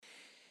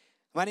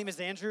My name is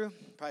Andrew.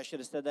 Probably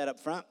should have said that up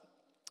front.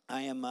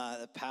 I am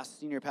the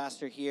senior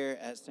pastor here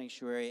at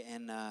Sanctuary,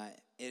 and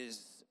it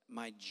is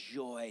my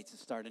joy to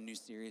start a new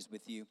series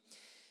with you.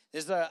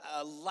 There's a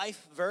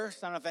life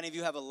verse. I don't know if any of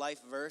you have a life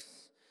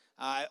verse.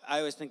 I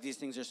always think these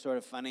things are sort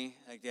of funny,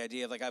 like the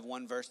idea of I have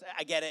one verse.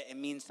 I get it. It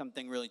means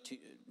something really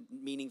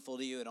meaningful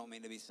to you. I don't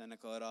mean to be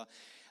cynical at all.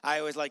 I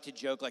always like to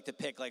joke, like to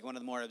pick one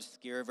of the more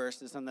obscure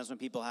verses. Sometimes when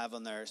people have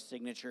on their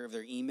signature of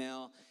their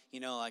email,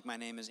 like my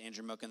name is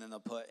Andrew Mook, and then they'll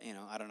put,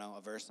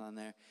 a verse on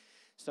there.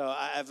 So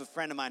I have a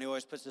friend of mine who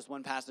always puts this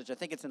one passage. I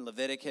think it's in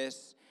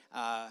Leviticus,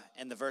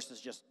 and the verse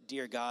is just,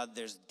 "Dear God,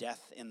 there's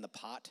death in the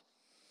pot."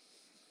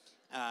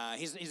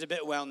 He's a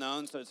bit well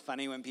known, so it's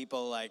funny when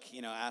people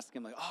ask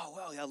him "Oh,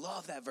 well, I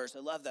love that verse. I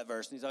love that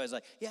verse." And he's always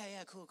like, "Yeah,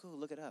 cool.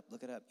 Look it up.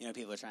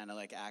 People are trying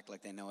to act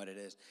like they know what it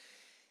is.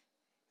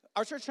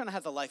 Our church kind of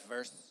has a life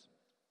verse.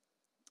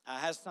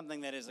 Has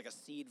something that is like a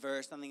seed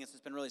verse, something that's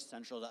just been really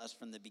central to us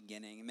from the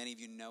beginning. And many of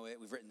you know it.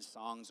 We've written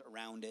songs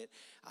around it.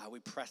 We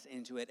press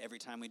into it every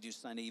time we do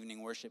Sunday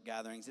evening worship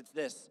gatherings. It's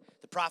this: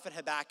 the prophet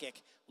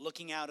Habakkuk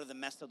looking out of the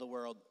mess of the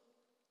world.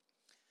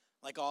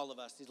 Like all of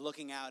us, he's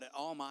looking out at,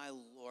 "Oh my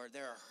Lord,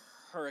 there are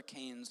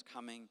hurricanes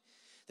coming.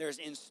 There's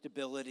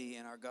instability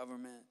in our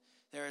government.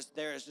 There is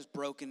just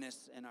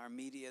brokenness in our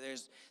media.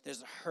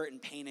 There's hurt and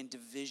pain and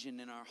division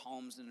in our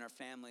homes and in our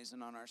families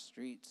and on our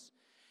streets."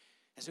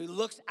 And so he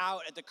looks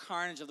out at the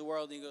carnage of the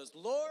world and he goes,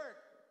 "Lord,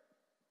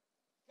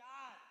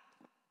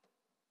 God,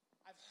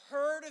 I've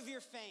heard of your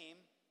fame.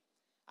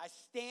 I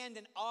stand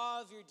in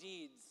awe of your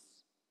deeds.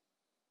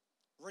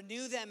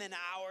 Renew them in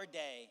our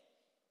day,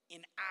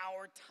 in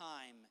our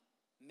time.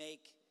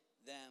 Make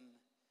them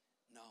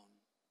known."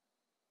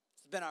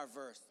 It's been our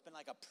verse. It's been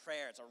like a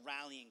prayer. It's a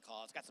rallying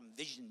call. It's got some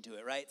vision to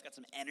it, right? It's got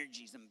some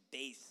energy, some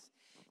bass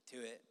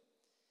to it.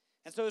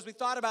 And so as we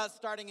thought about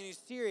starting a new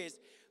series,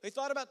 we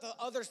thought about the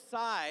other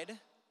side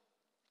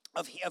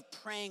of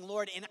praying,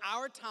 "Lord, in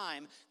our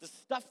time, the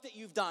stuff that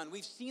you've done,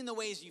 we've seen the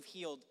ways you've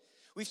healed.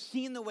 We've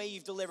seen the way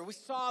you've delivered. We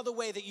saw the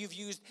way that you've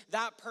used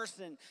that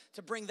person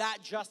to bring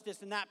that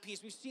justice and that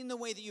peace. We've seen the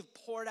way that you've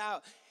poured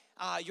out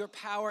your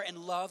power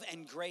and love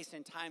and grace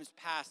in times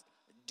past.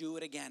 Do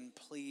it again,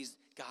 please,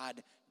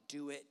 God,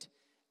 do it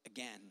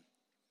again."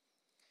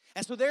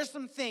 And so there's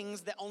some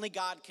things that only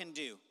God can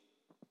do.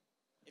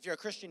 If you're a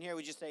Christian here,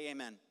 would you say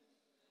amen?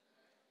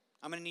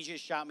 I'm going to need you to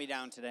shout me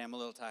down today. I'm a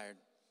little tired.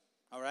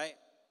 All right?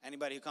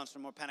 Anybody who comes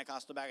from more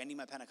Pentecostal background, I need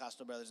my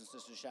Pentecostal brothers and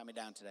sisters to shout me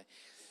down today.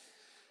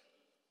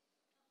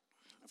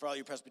 For all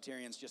you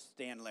Presbyterians, just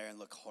stand there and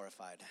look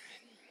horrified.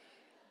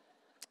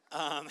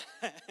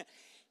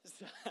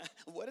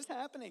 What is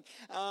happening?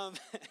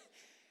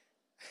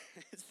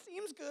 It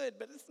seems good,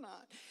 but it's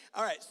not.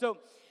 All right, so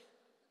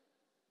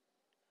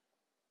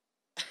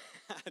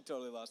I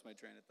totally lost my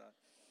train of thought.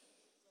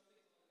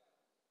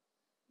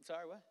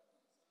 Sorry, what?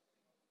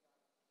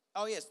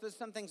 Oh, yes, there's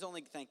some things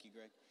only, thank you,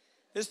 Greg.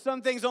 There's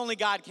some things only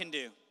God can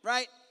do,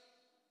 right?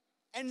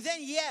 And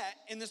then yet,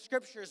 in the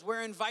scriptures,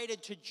 we're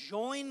invited to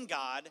join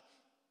God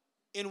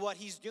in what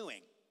he's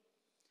doing.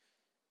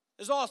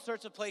 There's all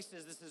sorts of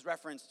places this is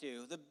referenced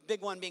to. The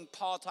big one being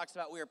Paul talks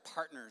about we are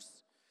partners,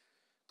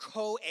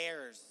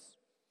 co-heirs.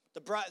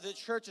 The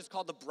church is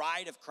called the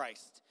bride of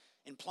Christ,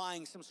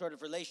 implying some sort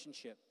of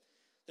relationship.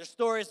 There's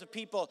stories of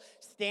people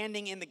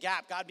standing in the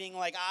gap. God being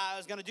like, I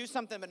was going to do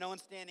something, but no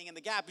one's standing in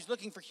the gap. He's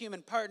looking for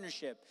human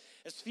partnership.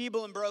 As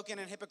feeble and broken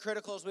and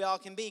hypocritical as we all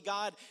can be,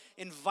 God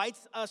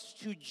invites us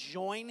to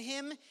join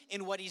him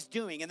in what he's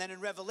doing. And then in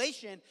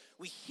Revelation,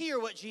 we hear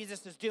what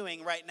Jesus is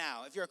doing right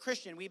now. If you're a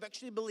Christian, we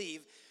actually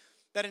believe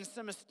that in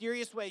some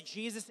mysterious way,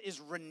 Jesus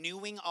is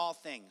renewing all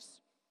things.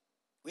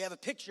 We have a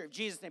picture of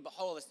Jesus saying,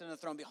 "Behold, I stand on the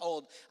throne.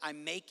 Behold,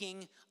 I'm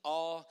making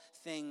all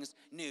things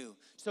new."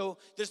 So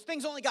there's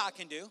things only God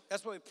can do.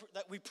 That's what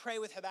we pray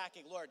with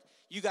Habakkuk. "Lord,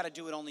 you got to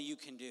do what only you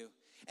can do."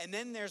 And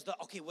then there's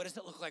what does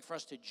it look like for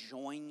us to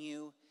join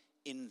you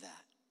in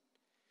that?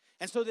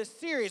 And so this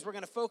series, we're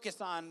going to focus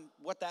on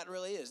what that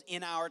really is.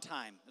 In our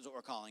time is what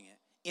we're calling it.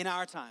 In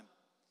our time.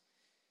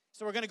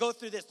 So we're going to go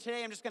through this.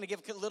 Today I'm just going to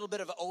give a little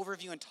bit of an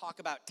overview and talk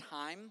about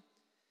time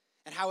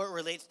and how it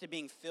relates to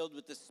being filled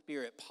with the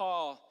Spirit.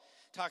 Paul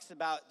talks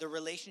about the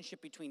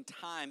relationship between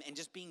time and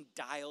just being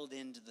dialed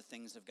into the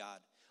things of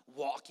God,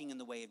 walking in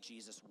the way of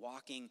Jesus,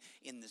 walking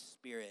in the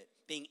Spirit,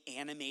 being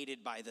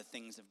animated by the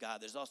things of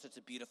God. There's all sorts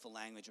of beautiful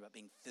language about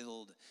being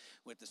filled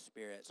with the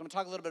Spirit. So I'm going to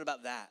talk a little bit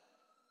about that,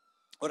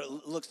 what it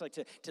looks like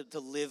to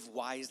live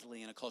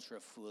wisely in a culture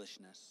of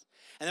foolishness.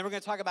 And then we're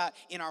going to talk about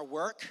in our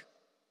work,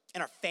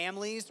 in our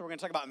families. So we're going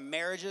to talk about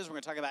marriages. We're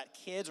going to talk about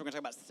kids. We're going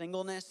to talk about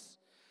singleness.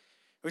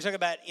 We're going to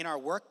talk about in our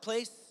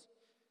workplace.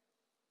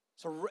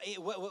 So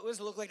what does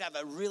it look like to have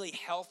a really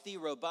healthy,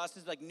 robust,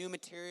 this is like new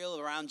material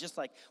around just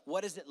like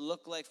what does it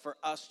look like for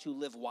us to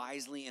live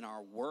wisely in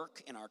our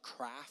work, in our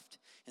craft,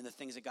 in the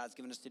things that God's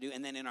given us to do,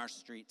 and then in our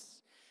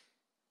streets.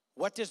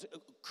 What does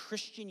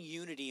Christian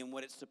unity and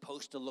what it's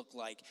supposed to look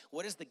like?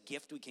 What is the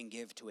gift we can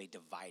give to a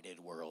divided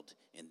world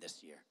in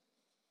this year?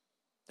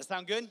 Does that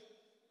sound good?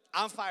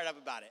 I'm fired up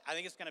about it. I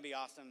think it's going to be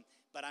awesome.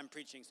 but I'm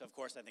preaching, so of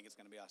course I think it's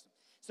going to be awesome.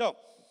 So,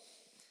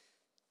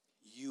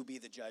 you be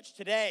the judge.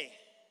 Today,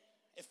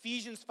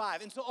 Ephesians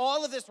 5. And so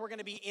all of this, we're going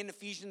to be in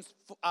Ephesians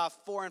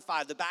 4 and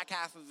 5. The back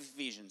half of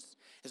Ephesians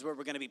is where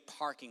we're going to be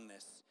parking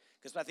this.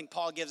 Because I think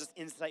Paul gives us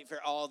insight for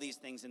all these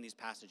things in these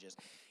passages.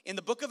 In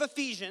the book of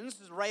Ephesians,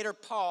 the writer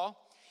Paul,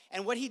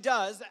 and what he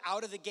does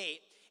out of the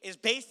gate is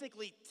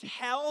basically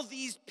tell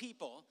these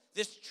people,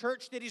 this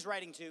church that he's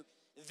writing to,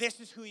 this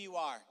is who you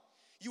are.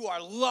 You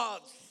are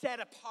loved, set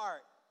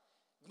apart.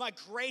 My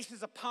grace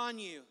is upon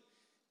you.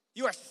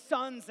 You are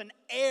sons and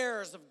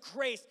heirs of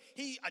grace.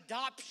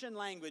 Adoption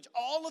language,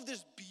 all of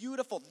this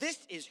beautiful. This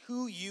is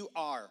who you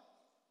are.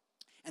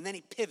 And then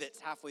he pivots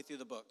halfway through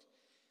the book.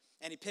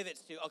 And he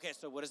pivots to, okay,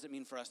 so what does it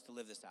mean for us to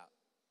live this out?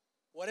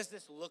 What does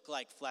this look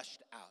like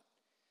fleshed out?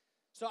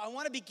 So I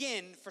want to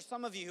begin, for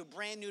some of you who are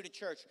brand new to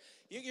church,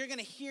 you're going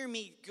to hear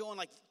me going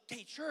like,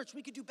 hey, church,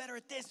 we could do better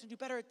at this and do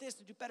better at this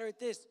and do better at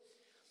this.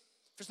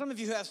 For some of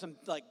you who have some,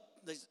 like,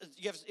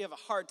 you have a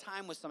hard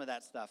time with some of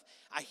that stuff,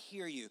 I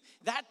hear you.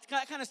 That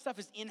kind of stuff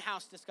is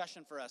in-house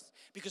discussion for us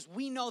because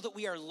we know that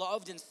we are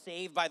loved and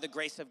saved by the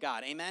grace of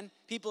God. Amen?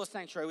 People of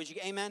Sanctuary, would you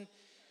amen?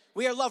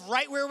 We are loved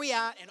right where we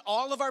are in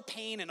all of our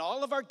pain and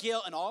all of our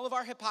guilt and all of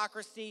our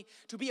hypocrisy.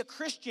 To be a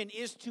Christian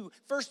is to,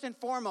 first and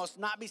foremost,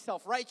 not be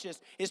self-righteous,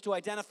 is to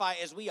identify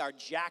as we are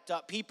jacked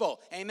up people.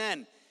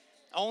 Amen.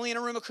 Only in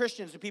a room of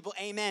Christians do people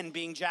amen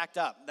being jacked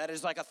up. That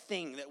is like a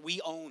thing that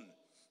we own.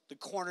 The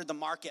cornered the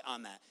market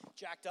on that.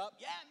 Jacked up?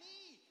 Yeah,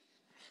 me.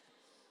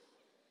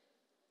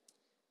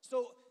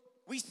 So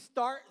we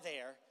start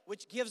there,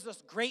 which gives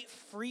us great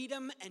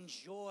freedom and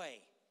joy.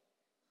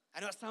 I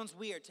know it sounds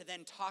weird to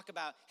then talk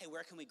about, hey,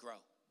 where can we grow?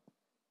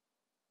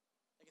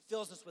 Like it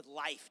fills us with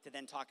life to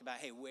then talk about,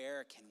 hey,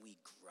 where can we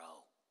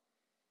grow?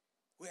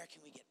 Where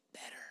can we get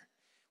better?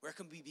 Where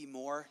can we be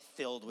more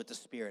filled with the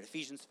Spirit?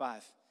 Ephesians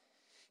 5.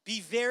 Be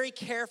very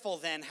careful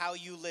then how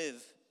you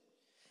live,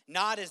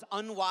 not as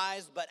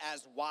unwise but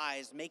as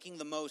wise, making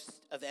the most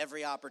of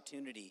every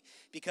opportunity,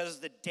 because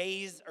the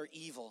days are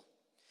evil.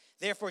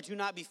 Therefore do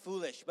not be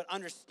foolish, but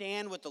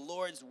understand what the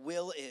Lord's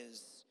will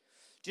is.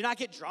 Do not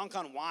get drunk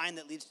on wine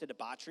that leads to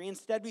debauchery.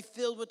 Instead, be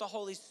filled with the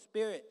Holy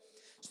Spirit,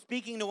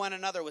 speaking to one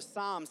another with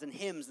psalms and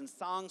hymns and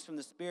songs from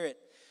the Spirit.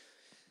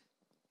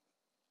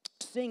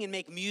 Sing and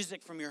make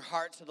music from your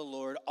heart to the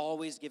Lord,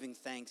 always giving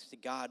thanks to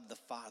God the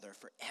Father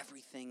for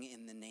everything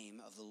in the name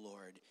of the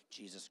Lord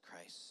Jesus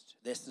Christ.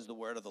 This is the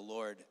word of the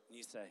Lord. And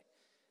you say,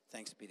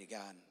 thanks be to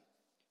God.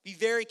 Be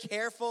very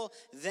careful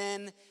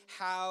then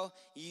how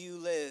you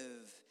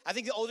live. I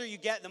think the older you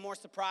get, the more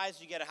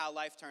surprised you get at how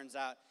life turns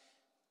out.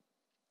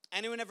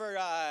 Anyone ever,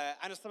 I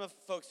know some of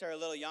folks are a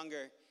little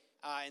younger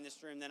in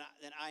this room than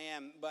I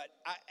am, but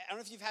I don't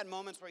know if you've had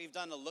moments where you've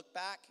done a look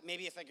back.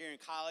 Maybe if you're in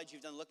college,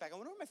 you've done a look back. I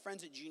wonder what my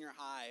friends at junior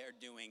high are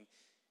doing,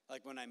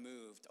 like when I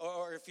moved.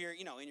 Or if you're,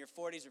 in your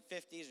 40s or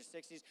 50s or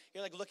 60s,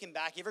 you're like looking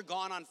back. You ever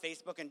gone on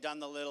Facebook and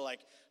done the little like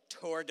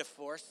tour de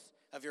force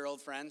of your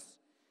old friends?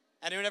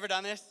 Anyone ever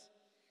done this?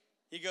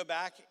 You go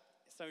back,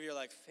 some of you are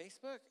like,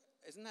 Facebook?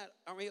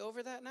 Aren't we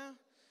over that now?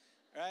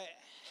 Right?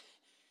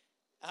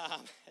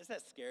 Is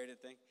that scary to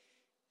think?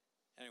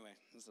 Anyway,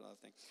 that's another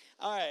thing.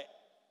 All right,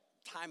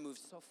 time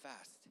moves so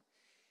fast.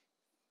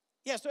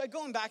 Yeah, so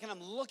going back and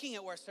I'm looking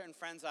at where certain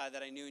friends are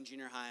that I knew in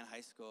junior high and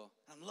high school.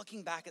 And I'm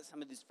looking back at some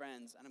of these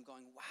friends and I'm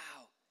going,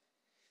 wow,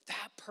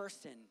 that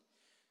person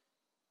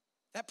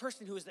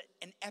who was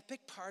an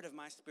epic part of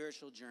my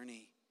spiritual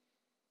journey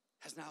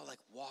has now like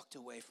walked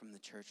away from the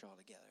church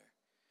altogether.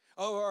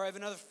 Or I have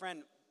another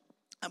friend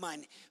of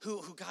mine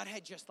who God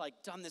had just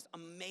like done this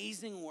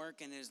amazing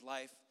work in his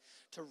life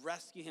to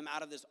rescue him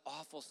out of this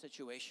awful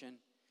situation.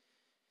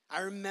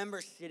 I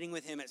remember sitting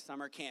with him at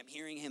summer camp,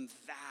 hearing him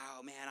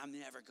vow, man, I'm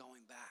never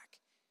going back.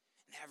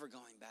 Never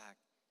going back.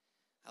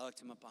 I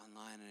looked him up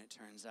online, and it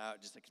turns out,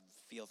 just I could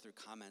feel through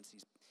comments,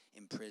 he's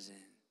in prison.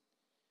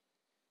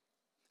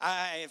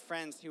 I had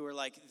friends who were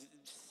like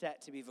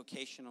set to be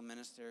vocational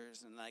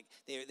ministers, and like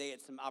they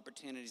had some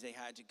opportunities they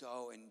had to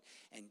go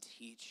and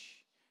teach.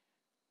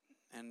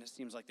 And it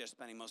seems like they're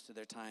spending most of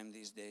their time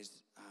these days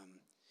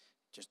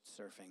just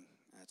surfing.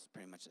 That's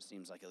pretty much, it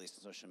seems like, at least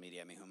on social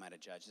media. I mean, who am I to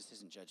judge? This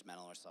isn't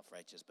judgmental or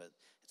self-righteous, but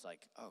it's like,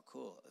 oh,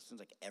 cool. It seems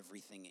like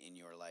everything in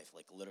your life,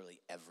 like literally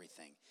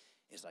everything,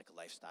 is like a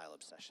lifestyle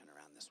obsession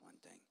around this one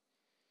thing.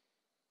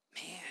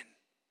 Man,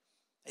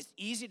 it's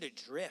easy to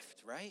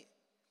drift, right?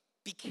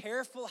 Be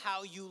careful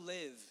how you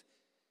live.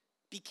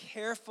 Be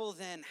careful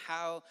then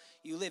how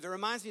you live. It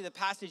reminds me of the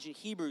passage in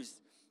Hebrews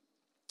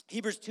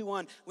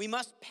 2:1. We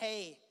must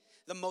pay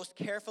the most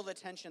careful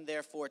attention,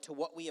 therefore, to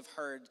what we have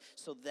heard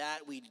so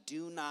that we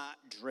do not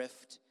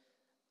drift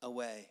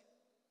away.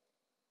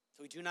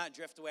 So we do not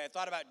drift away.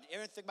 You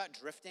ever think about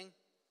drifting?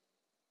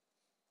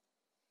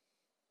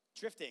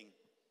 Drifting.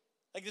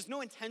 Like there's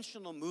no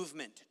intentional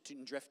movement to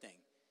drifting.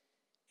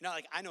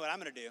 Like I know what I'm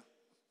going to do.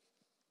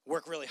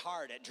 Work really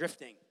hard at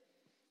drifting.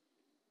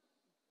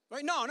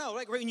 Right? No.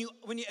 Like when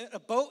a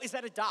boat is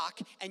at a dock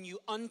and you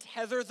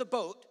untether the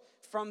boat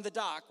from the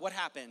dock, what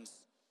happens?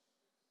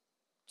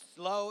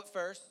 Slow at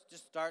first,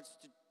 just starts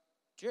to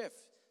drift.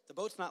 The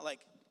boat's not like,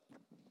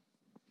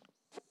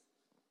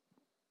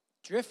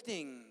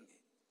 drifting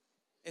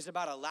is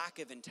about a lack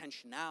of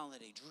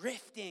intentionality.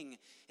 Drifting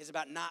is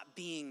about not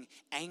being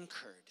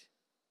anchored.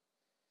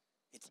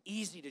 It's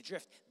easy to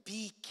drift.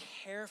 Be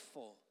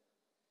careful.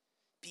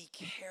 Be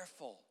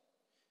careful.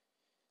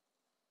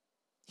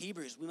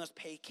 Hebrews, we must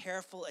pay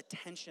careful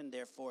attention,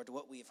 therefore, to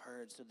what we've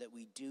heard so that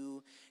we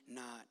do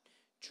not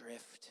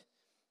drift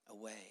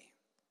away.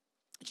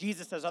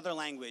 Jesus has other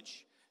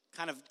language,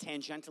 kind of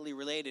tangentially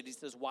related. He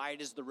says,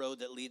 wide is the road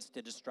that leads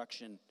to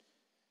destruction,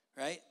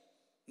 right?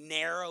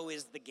 Narrow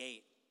is the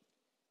gate.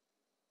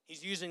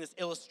 He's using this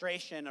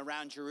illustration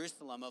around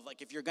Jerusalem of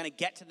like, if you're going to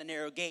get to the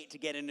narrow gate to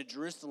get into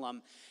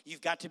Jerusalem,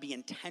 you've got to be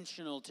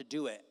intentional to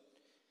do it.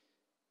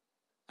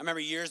 I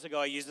remember years ago,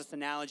 I used this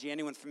analogy.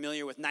 Anyone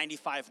familiar with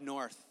 95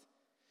 North?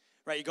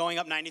 Right, you're going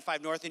up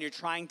 95 North and you're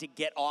trying to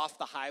get off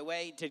the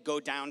highway to go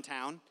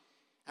downtown.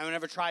 Anyone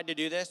ever tried to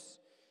do this?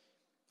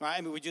 Right,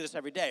 I mean, we do this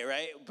every day,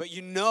 right? But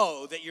you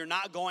know that you're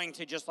not going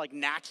to just like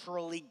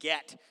naturally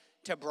get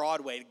to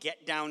Broadway, to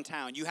get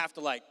downtown. You have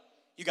to like,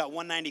 you got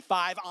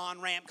 195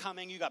 on-ramp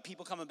coming. You got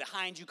people coming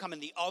behind you, coming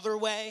the other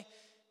way.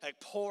 Like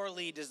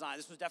poorly designed.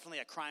 This was definitely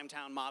a Crime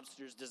Town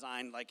mobsters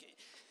design. Like,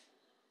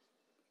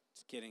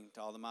 just kidding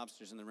to all the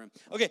mobsters in the room.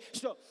 Okay,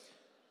 so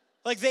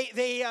like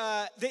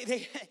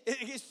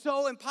it's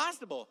so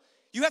impossible.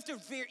 You have to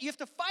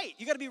fight.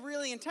 You got to be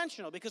really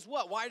intentional because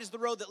what? Wide is the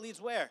road that leads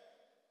where?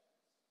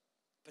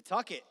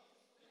 Pawtucket.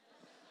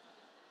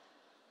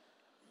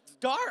 It's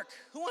dark.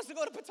 Who wants to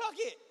go to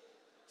Pawtucket?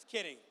 Just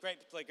kidding.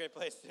 Great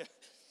place.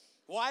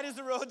 Wide is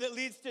the road that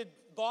leads to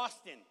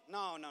Boston.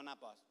 No, not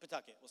Boston.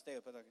 Pawtucket. We'll stay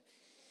with Pawtucket.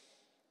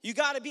 You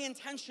got to be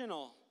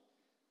intentional.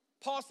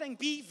 Paul's saying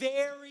be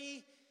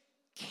very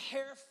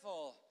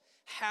careful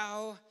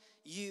how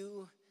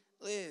you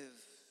live.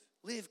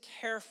 Live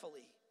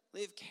carefully.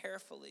 Live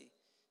carefully.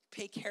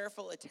 Pay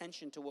careful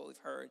attention to what we've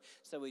heard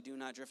so we do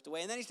not drift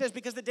away. And then he says,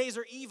 because the days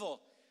are evil.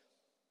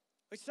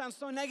 Which sounds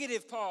so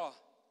negative, Paul.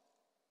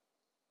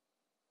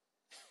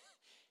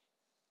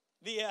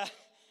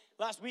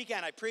 Last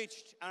weekend I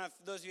preached. I don't know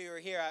if those of you who were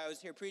here, I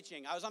was here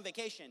preaching. I was on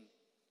vacation.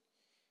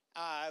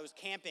 I was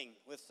camping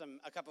with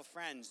a couple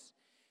friends.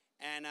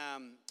 And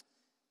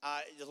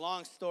it's a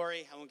long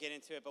story. I won't get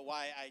into it, but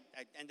why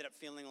I ended up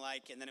feeling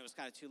like, and then it was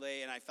kind of too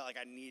late, and I felt like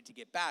I needed to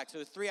get back. So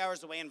it was 3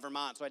 hours away in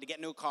Vermont, so I had to get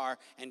a new car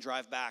and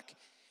drive back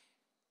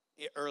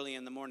early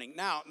in the morning.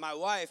 Now, my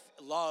wife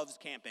loves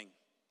camping.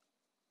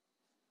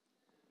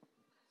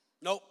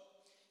 Nope.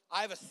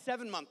 I have a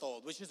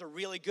 7-month-old, which is a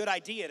really good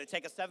idea to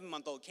take a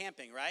 7-month-old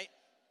camping, right?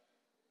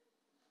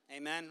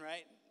 Amen,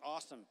 right?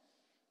 Awesome.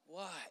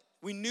 What?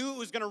 We knew it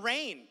was going to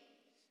rain.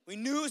 We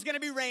knew it was going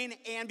to be rain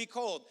and be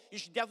cold. You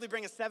should definitely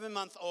bring a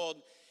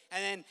 7-month-old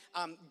and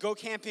then go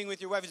camping with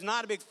your wife who's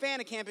not a big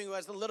fan of camping, who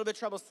has a little bit of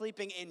trouble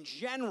sleeping in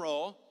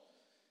general,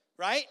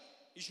 right?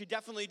 You should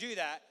definitely do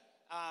that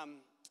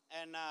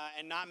and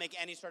not make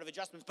any sort of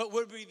adjustments. But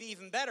what would be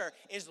even better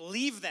is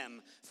leave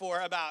them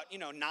for about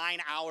 9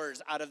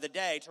 hours out of the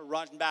day to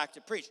run back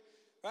to preach,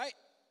 right?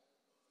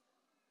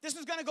 This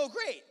is going to go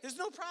great. There's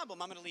no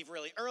problem. I'm going to leave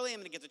really early. I'm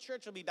going to get to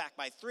church. I'll be back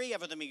by 3.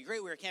 Everything will be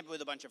great. We were camping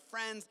with a bunch of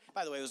friends.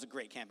 By the way, it was a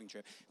great camping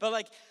trip.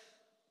 But,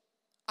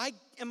 I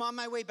am on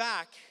my way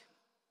back.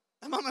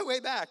 And,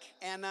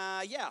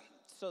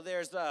 so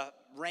there's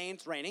rain.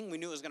 It's raining. We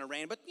knew it was going to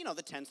rain. But,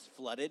 the tent's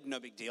flooded. No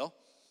big deal.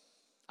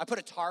 I put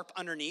a tarp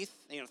underneath,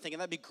 thinking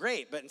that'd be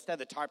great. But instead,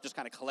 the tarp just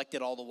kind of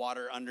collected all the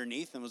water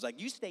underneath and was like,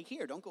 you stay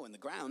here. Don't go in the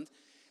ground.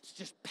 It's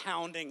just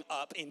pounding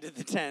up into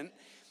the tent.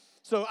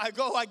 So I'm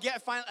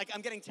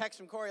getting texts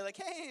from Corey like,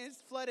 hey, it's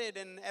flooded,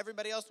 and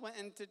everybody else went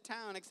into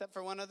town except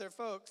for one other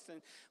folks,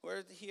 and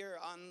we're here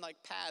on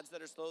pads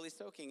that are slowly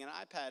soaking, an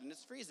iPad, and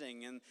it's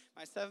freezing, and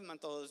my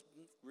 7-month-old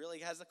really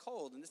has a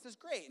cold, and this is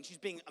great, and she's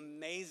being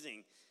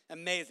amazing,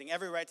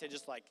 every right to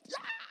just yeah!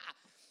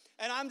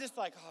 And I'm just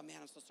like, oh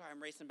man, I'm so sorry,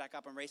 I'm racing back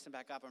up, I'm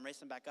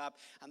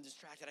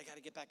distracted, I gotta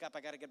get back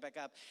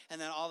up,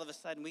 and then all of a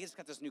sudden, we just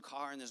got this new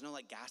car, and there's no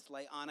gas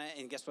light on it,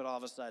 and guess what, all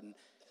of a sudden,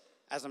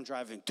 as I'm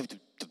driving,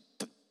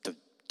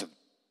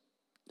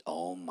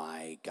 oh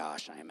my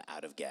gosh, I am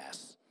out of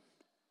gas.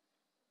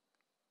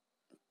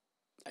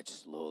 I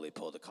just slowly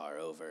pull the car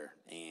over,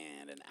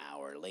 and an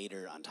hour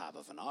later, on top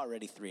of an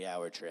already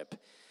 3-hour trip,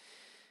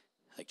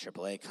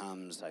 AAA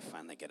comes, I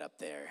finally get up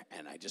there,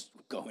 and I just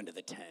go into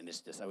the tent.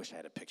 It's just, I wish I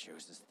had a picture. It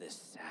was just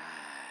this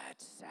sad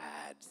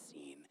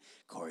scene.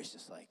 Corey's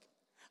just like,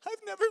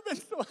 I've never been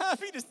so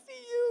happy to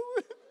see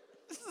you.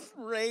 This is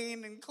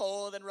rain and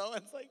cold, and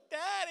Rowan's like,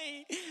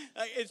 Daddy.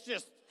 It's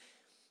just,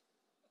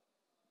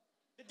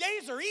 the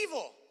days are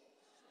evil.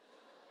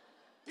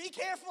 Be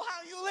careful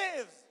how you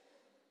live.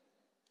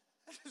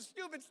 That's a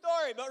stupid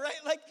story, but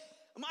right?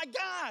 My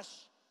gosh,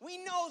 we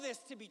know this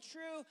to be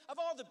true of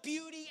all the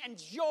beauty and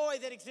joy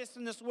that exists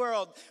in this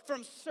world.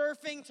 From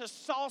surfing to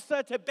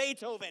salsa to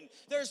Beethoven.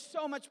 There's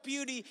so much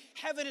beauty.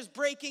 Heaven is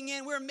breaking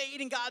in. We're made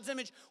in God's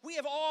image. We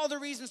have all the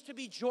reasons to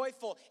be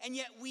joyful, and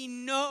yet we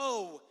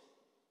know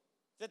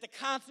that the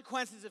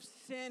consequences of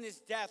sin is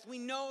death. We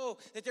know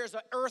that there's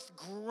an earth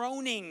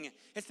groaning.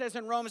 It says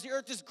in Romans, the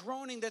earth is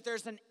groaning, that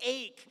there's an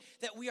ache,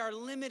 that we are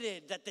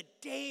limited, that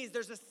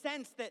there's a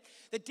sense that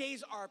the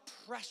days are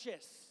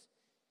precious.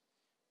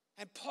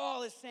 And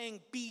Paul is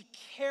saying, be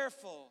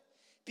careful,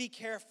 be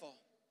careful.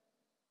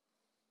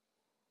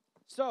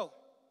 So,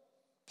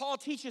 Paul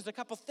teaches a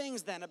couple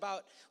things then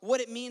about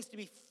what it means to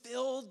be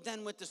filled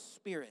then with the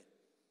Spirit.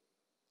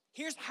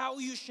 Here's how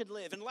you should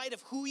live. In light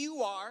of who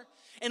you are,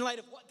 in light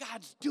of what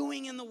God's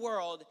doing in the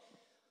world,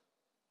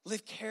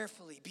 live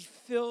carefully. Be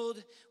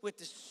filled with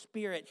the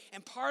Spirit.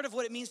 And part of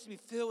what it means to be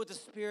filled with the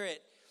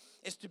Spirit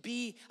is to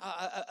be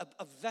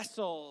a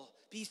vessel,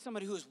 be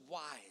somebody who is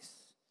wise.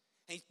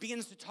 And he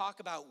begins to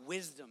talk about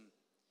wisdom.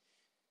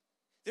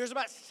 There's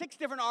about 6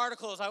 different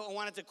articles I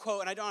wanted to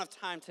quote, and I don't have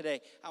time today.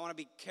 I want to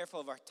be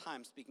careful of our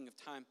time, speaking of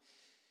time.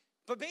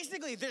 But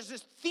basically, there's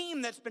this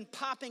theme that's been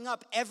popping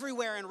up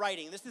everywhere in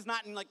writing. This is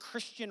not in like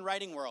Christian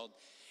writing world.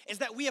 Is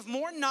that we have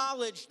more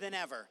knowledge than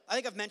ever. I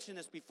think I've mentioned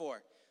this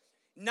before.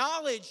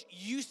 Knowledge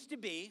used to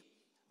be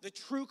the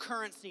true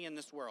currency in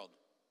this world.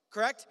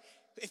 Correct?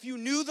 If you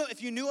knew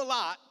a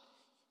lot,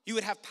 you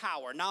would have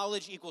power.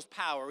 Knowledge equals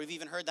power. We've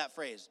even heard that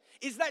phrase.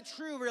 Is that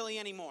true really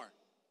anymore?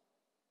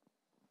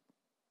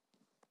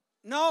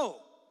 No.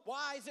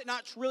 Why is it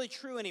not really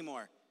true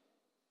anymore?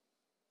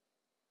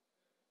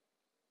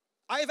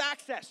 I have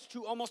access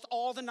to almost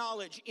all the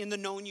knowledge in the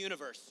known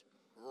universe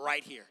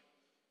right here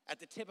at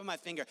the tip of my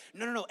finger.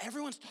 No.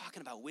 Everyone's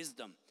talking about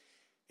wisdom.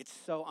 It's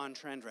so on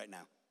trend right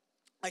now.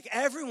 Like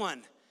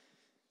everyone,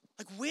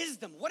 like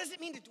wisdom. What does it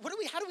mean?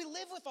 How do we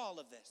live with all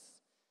of this?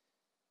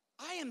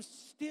 I am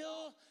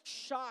still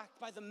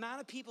shocked by the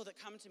amount of people that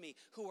come to me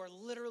who are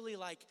literally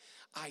like,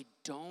 I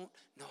don't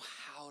know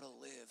how to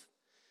live.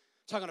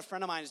 Talking to a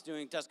friend of mine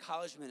who does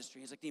college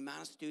ministry. He's like, the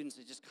amount of students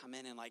that just come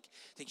in and like,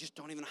 they just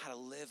don't even know how to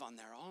live on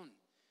their own.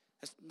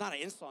 That's not an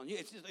insult on you.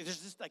 It's just,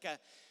 there's just like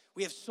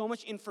we have so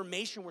much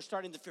information, we're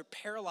starting to feel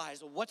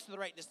paralyzed. Well, what's the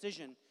right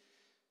decision?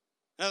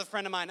 Another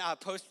friend of mine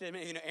posted,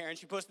 Erin,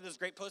 she posted this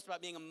great post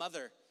about being a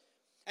mother.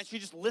 And she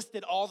just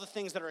listed all the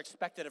things that are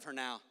expected of her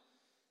now.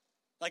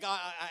 Like,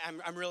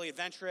 I'm really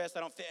adventurous. I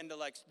don't fit into,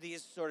 like,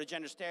 these sort of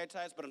gender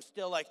stereotypes, but I'm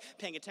still, like,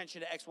 paying attention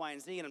to X, Y, and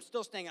Z, and I'm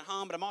still staying at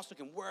home, but I'm also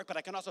can work, but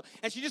I can also,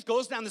 and she just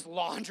goes down this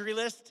laundry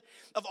list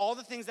of all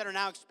the things that are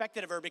now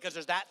expected of her because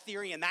there's that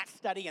theory and that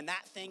study and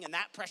that thing and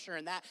that pressure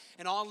and that,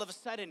 and all of a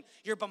sudden,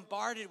 you're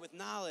bombarded with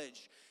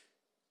knowledge.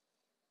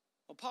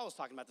 Well, Paul was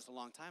talking about this a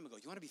long time ago.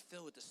 You want to be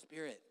filled with the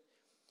Spirit.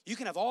 You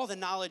can have all the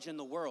knowledge in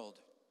the world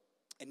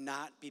and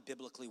not be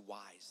biblically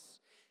wise,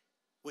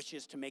 which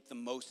is to make the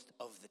most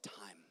of the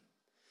time.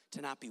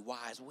 To not be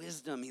wise.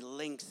 Wisdom, he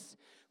links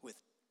with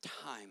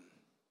time.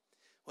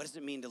 What does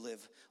it mean to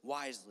live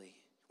wisely?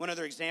 One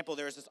other example,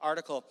 there was this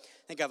article,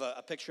 I think I have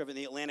a picture of it in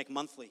the Atlantic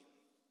Monthly.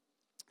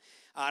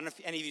 I don't know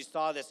if any of you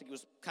saw this. It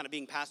was kind of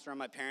being passed around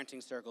my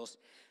parenting circles.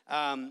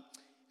 And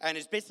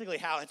it's basically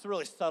it's a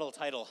really subtle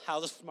title, How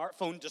the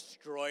Smartphone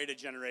Destroyed a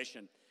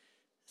Generation.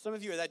 Some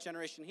of you are that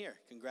generation here.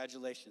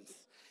 Congratulations.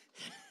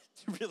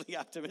 It's really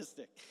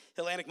optimistic.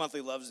 Atlantic Monthly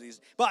loves these.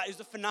 But it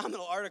was a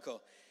phenomenal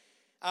article.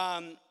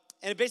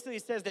 And it basically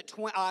says that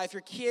if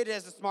your kid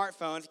has a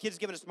smartphone, if the kid's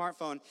given a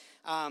smartphone,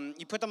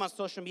 you put them on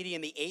social media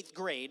in the 8th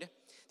grade,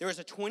 you were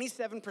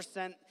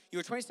 27%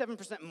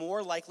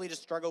 more likely to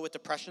struggle with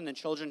depression than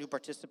children who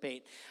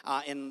participate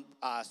in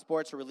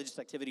sports or religious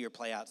activity or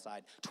play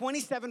outside.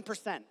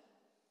 27%.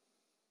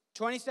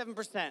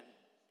 27%,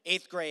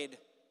 8th grade,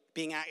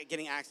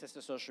 getting access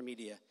to social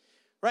media.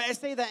 Right, I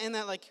say that in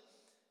that, like,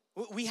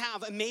 we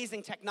have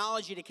amazing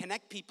technology to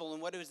connect people,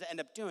 and what does it end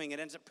up doing?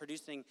 It ends up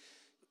producing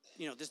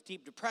this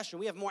deep depression.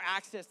 We have more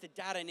access to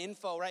data and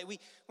info, right?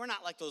 We're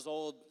not like those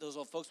old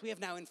folks. We have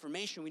now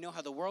information. We know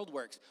how the world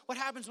works. What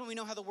happens when we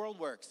know how the world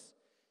works?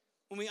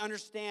 When we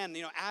understand,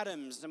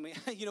 atoms, and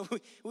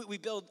we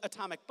build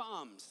atomic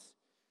bombs.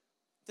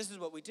 This is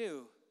what we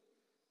do.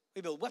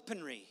 We build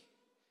weaponry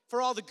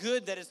for all the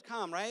good that has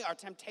come, right? Our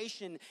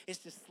temptation is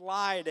to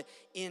slide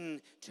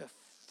into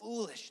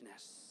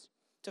foolishness.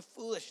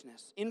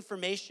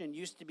 Information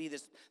used to be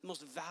the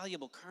most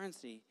valuable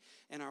currency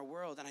in our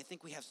world, and I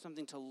think we have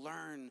something to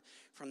learn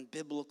from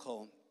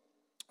biblical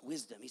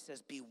wisdom. He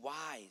says, be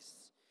wise.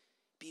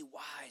 Be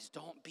wise.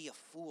 Don't be a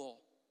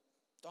fool.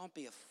 Don't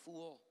be a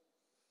fool.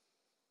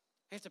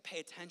 We have to pay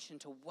attention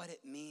to what it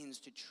means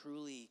to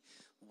truly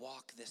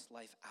walk this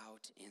life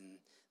out in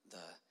the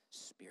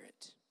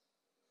Spirit.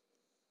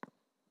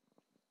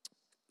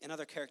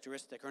 Another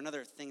characteristic or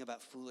another thing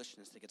about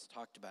foolishness that gets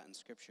talked about in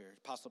Scripture,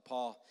 Apostle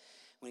Paul,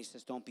 when he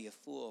says, don't be a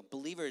fool.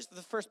 Believers,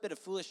 the first bit of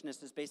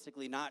foolishness is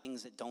basically not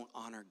things that don't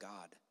honor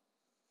God.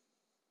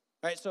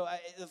 Right, so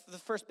the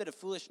first bit of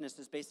foolishness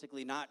is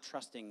basically not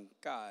trusting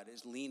God,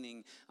 is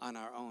leaning on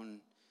our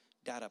own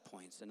data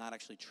points and not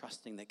actually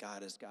trusting that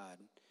God is God.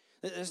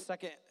 The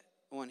second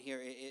one here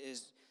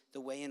is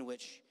the way in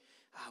which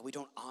we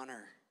don't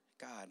honor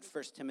God.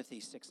 1 Timothy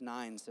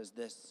 6:9 says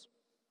this,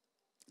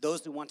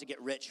 Those who want to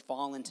get rich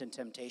fall into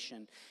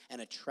temptation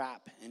and a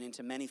trap and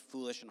into many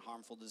foolish and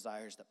harmful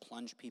desires that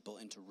plunge people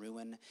into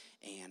ruin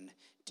and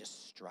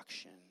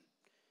destruction.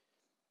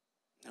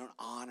 They don't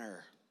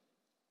honor.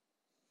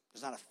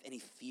 There's not any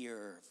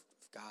fear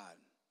of God.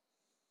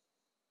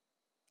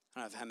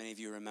 I don't know how many of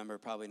you remember,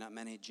 probably not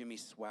many. Jimmy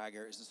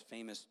Swaggart is this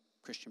famous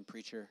Christian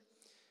preacher.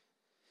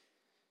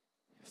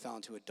 Fell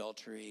into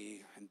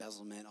adultery,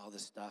 embezzlement, all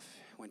this stuff,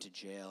 went to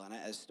jail. And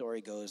as the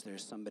story goes,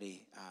 there's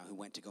somebody who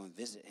went to go and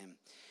visit him.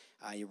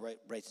 He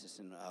writes this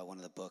in one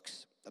of the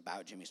books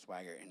about Jimmy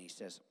Swaggart, and he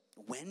says,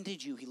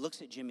 he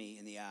looks at Jimmy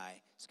in the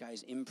eye. This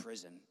guy's in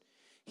prison.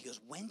 He goes,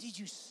 when did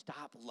you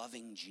stop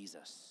loving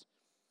Jesus?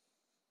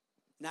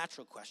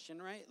 Natural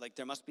question, right? Like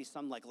there must be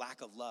some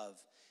lack of love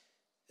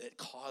that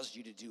caused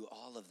you to do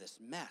all of this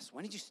mess.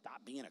 When did you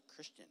stop being a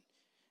Christian?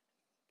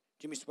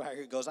 Jimmy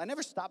Swaggart goes, I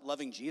never stopped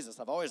loving Jesus.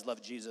 I've always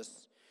loved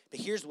Jesus.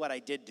 But here's what I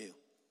did do.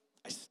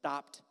 I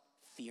stopped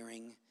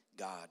fearing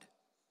God.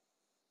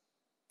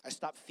 I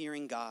stopped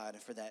fearing God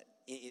for that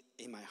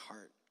in my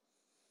heart.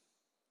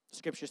 The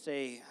scriptures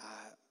say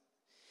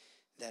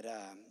that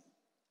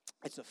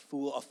it's a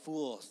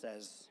fool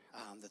says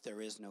that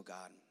there is no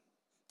God.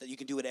 That you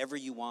can do whatever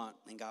you want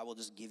and God will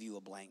just give you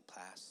a blank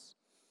pass.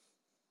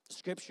 The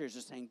scriptures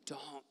are saying,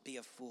 don't be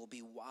a fool,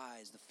 be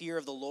wise. The fear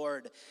of the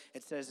Lord,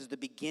 it says, is the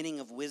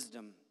beginning of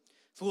wisdom.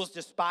 Fools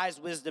despise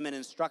wisdom and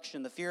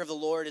instruction. The fear of the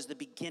Lord is the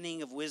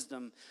beginning of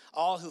wisdom.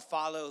 All who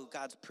follow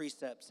God's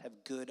precepts have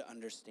good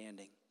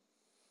understanding.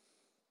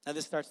 Now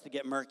this starts to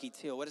get murky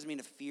too. What does it mean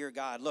to fear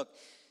God? Look,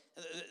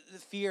 the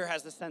fear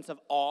has the sense of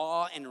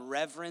awe and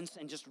reverence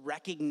and just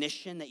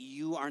recognition that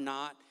you are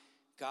not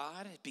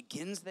God. It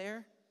begins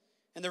there.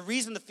 And the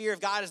reason the fear of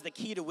God is the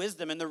key to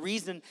wisdom, and the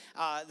reason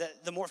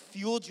that the more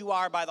fueled you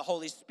are by the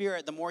Holy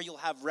Spirit, the more you'll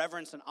have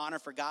reverence and honor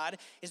for God,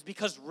 is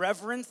because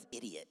reverence,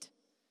 idiot,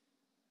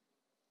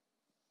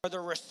 are the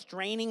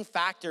restraining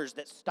factors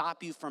that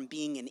stop you from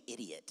being an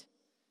idiot.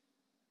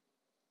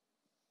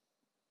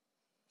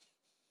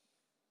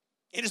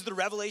 It is the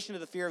revelation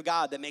of the fear of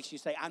God that makes you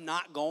say, I'm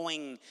not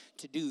going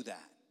to do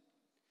that.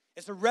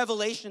 It's a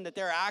revelation that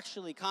there are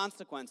actually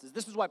consequences.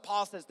 This is why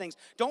Paul says things,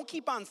 don't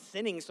keep on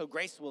sinning so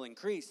grace will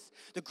increase.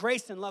 The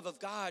grace and love of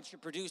God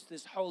should produce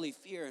this holy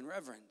fear and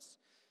reverence.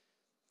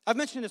 I've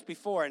mentioned this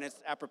before, and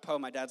it's apropos.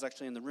 My dad's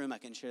actually in the room. I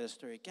can share this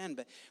story again.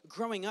 But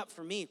growing up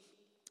for me,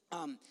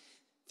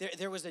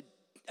 there was a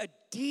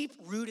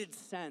deep-rooted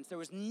sense. There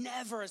was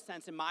never a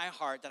sense in my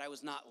heart that I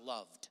was not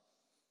loved.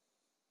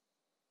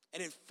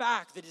 And in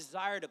fact, the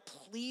desire to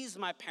please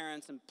my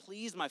parents and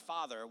please my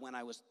father when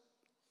I was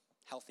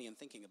healthy and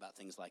thinking about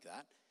things like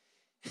that,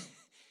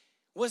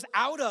 was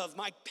out of,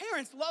 my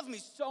parents love me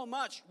so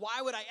much,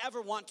 why would I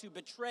ever want to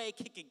betray,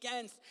 kick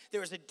against?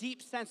 There was a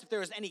deep sense if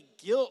there was any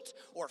guilt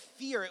or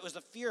fear, it was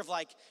a fear of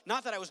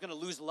not that I was going to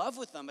lose love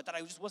with them, but that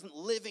I just wasn't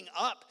living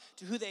up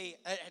to who they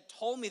had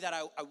told me that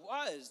I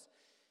was.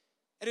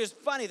 And it was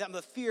funny that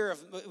the fear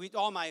of,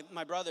 all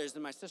my brothers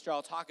and my sister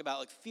all talk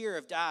about fear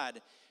of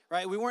dad,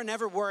 right? We weren't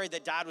ever worried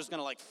that dad was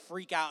going to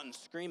freak out and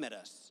scream at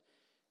us.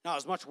 No, it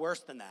was much worse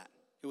than that.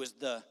 It was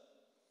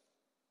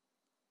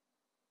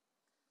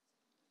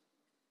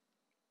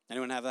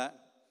anyone have that?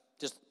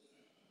 It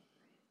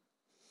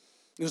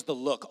was the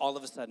look all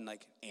of a sudden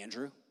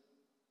Andrew,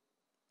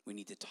 we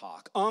need to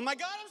talk. Oh my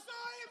God, I'm sorry.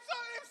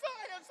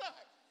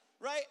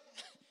 Right?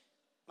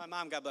 My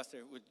mom, God bless her,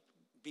 would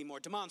be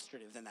more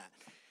demonstrative than that.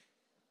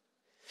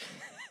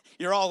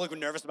 You're all looking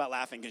nervous about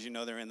laughing because you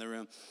know they're in the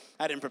room.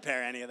 I didn't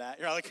prepare any of that.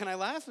 You're all like, can I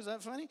laugh? Is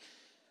that funny?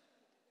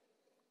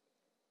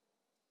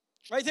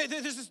 Right?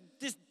 There's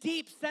this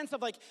deep sense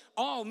of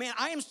oh man,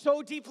 I am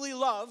so deeply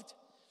loved.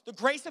 The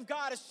grace of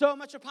God is so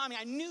much upon me.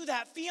 I knew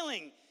that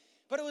feeling.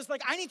 But it was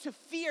I need to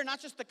fear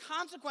not just the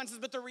consequences,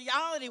 but the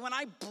reality when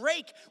I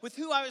break with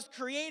who I was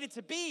created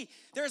to be.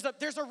 There's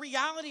a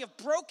reality of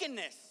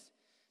brokenness.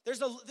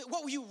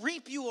 What you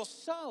reap, you will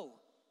sow.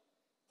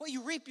 What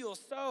you reap, you will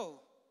sow.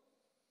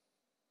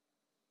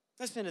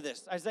 Listen to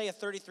this. Isaiah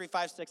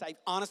 33:5-6. I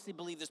honestly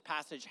believe this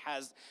passage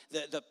has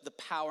the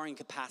power and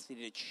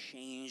capacity to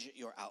change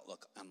your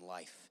outlook on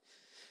life.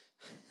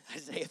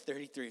 Isaiah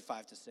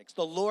 33:5-6.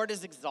 The Lord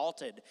is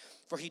exalted,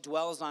 for he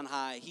dwells on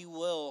high. He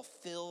will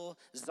fill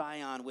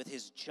Zion with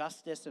his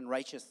justice and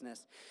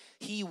righteousness.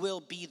 He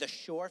will be the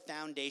sure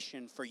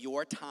foundation for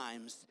your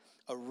times,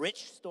 a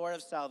rich store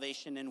of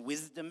salvation and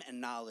wisdom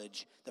and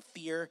knowledge. The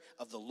fear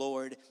of the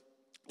Lord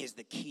is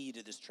the key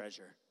to this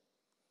treasure.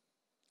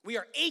 We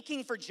are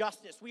aching for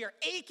justice. We are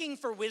aching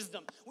for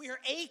wisdom. We are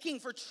aching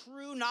for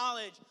true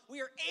knowledge.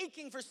 We are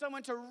aching for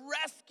someone to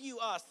rescue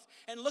us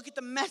and look at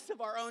the mess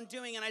of our own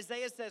doing. And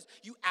Isaiah says,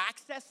 you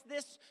access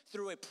this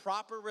through a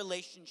proper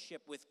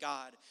relationship with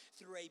God,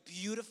 through a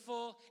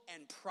beautiful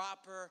and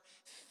proper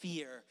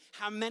fear.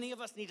 How many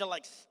of us need to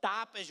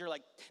stop as you're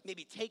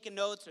maybe taking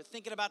notes or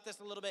thinking about this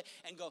a little bit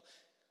and go,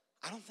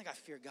 I don't think I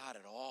fear God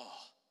at all.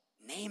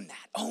 Name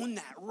that, own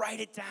that,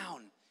 write it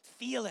down,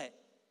 feel it.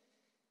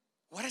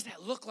 What does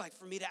that look like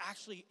for me to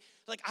actually,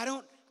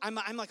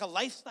 I'm like a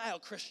lifestyle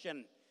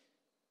Christian.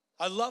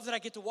 I love that I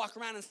get to walk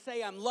around and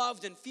say I'm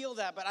loved and feel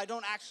that, but I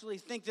don't actually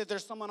think that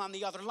there's someone on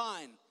the other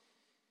line.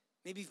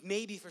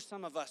 Maybe for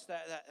some of us,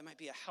 that might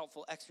be a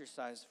helpful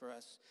exercise for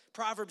us.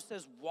 Proverbs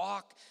says,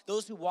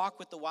 those who walk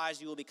with the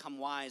wise, you will become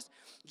wise.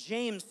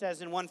 James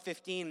says in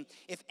 1:15,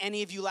 if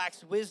any of you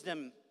lacks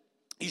wisdom,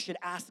 you should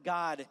ask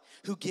God,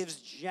 who gives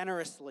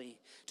generously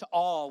to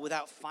all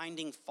without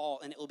finding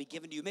fault, and it will be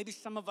given to you. Maybe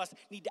some of us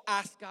need to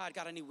ask God,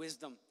 I need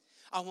wisdom.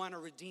 I want to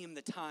redeem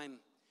the time.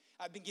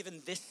 I've been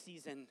given this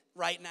season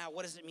right now.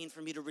 What does it mean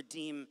for me to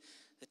redeem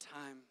the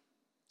time?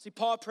 See,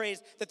 Paul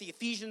prays that the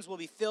Ephesians will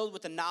be filled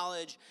with the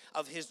knowledge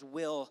of his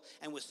will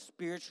and with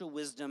spiritual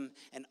wisdom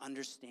and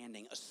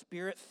understanding. A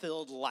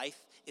spirit-filled life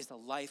is a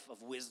life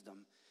of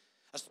wisdom.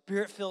 A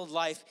spirit-filled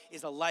life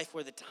is a life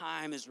where the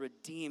time is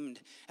redeemed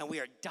and we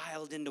are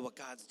dialed into what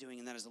God's doing,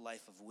 and that is a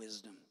life of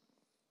wisdom.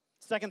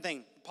 Second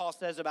thing Paul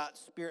says about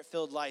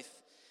spirit-filled life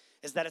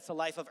is that it's a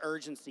life of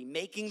urgency,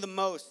 making the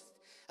most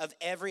of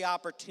every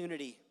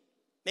opportunity.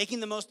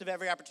 Making the most of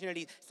every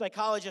opportunity.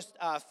 Psychologist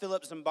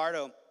Philip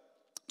Zimbardo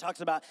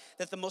talks about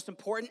that the most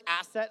important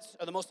assets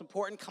or the most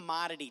important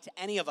commodity to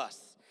any of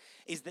us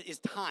is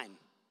time.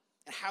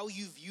 And how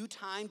you view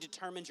time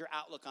determines your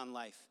outlook on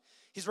life.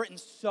 He's written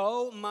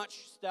so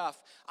much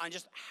stuff on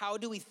just how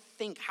do we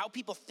think, how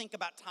people think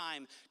about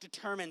time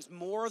determines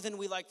more than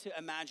we like to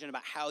imagine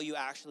about how you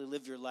actually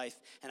live your life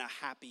and how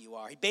happy you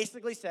are. He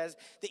basically says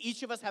that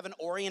each of us have an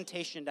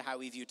orientation to how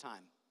we view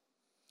time.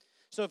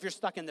 So if you're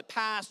stuck in the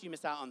past, you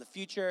miss out on the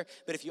future.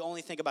 But if you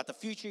only think about the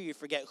future, you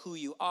forget who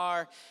you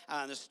are,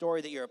 the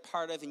story that you're a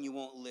part of, and you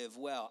won't live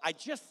well. I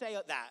just say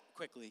that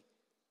quickly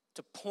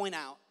to point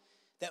out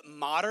that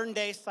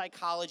modern-day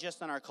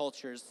psychologists in our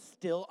cultures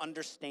still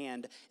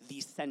understand the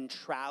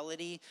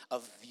centrality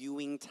of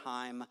viewing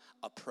time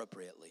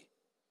appropriately.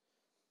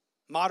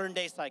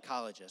 Modern-day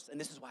psychologists, and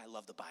this is why I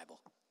love the Bible,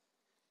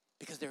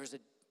 because there was a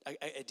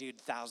dude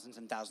thousands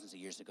and thousands of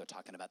years ago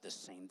talking about this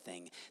same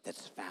thing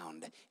that's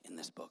found in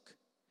this book.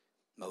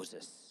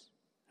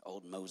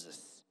 Old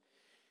Moses.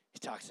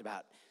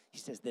 He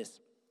says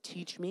this,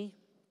 teach me,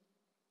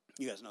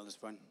 you guys know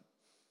this one,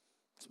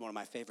 it's one of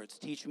my favorites,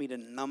 teach me to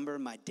number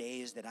my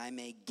days that I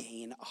may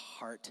gain a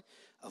heart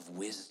of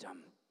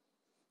wisdom.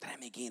 That I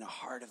may gain a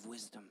heart of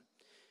wisdom.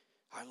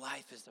 Our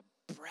life is a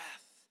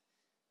breath.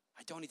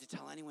 I don't need to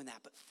tell anyone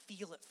that, but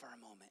feel it for a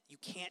moment. You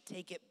can't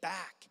take it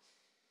back.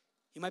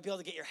 You might be able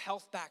to get your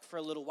health back for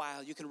a little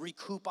while. You can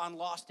recoup on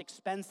lost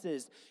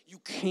expenses. You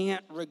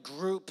can't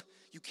regroup.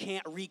 You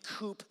can't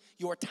recoup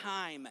your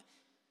time.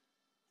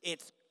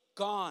 It's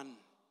gone.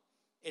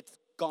 It's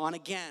gone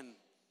again.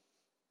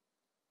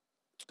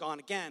 It's gone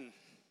again.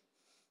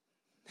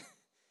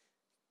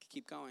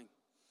 Keep going.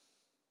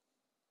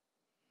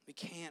 We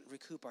can't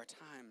recoup our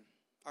time.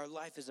 Our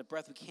life is a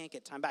breath. We can't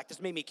get time back. This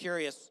made me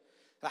curious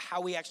about how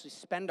we actually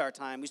spend our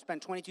time. We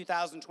spend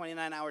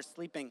 22,029 hours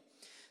sleeping,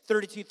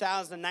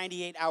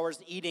 32,098 hours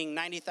eating,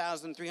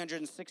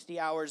 90,360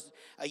 hours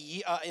a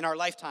year, in our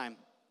lifetime.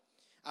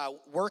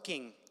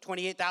 Working,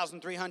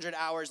 28,300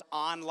 hours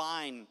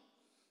online,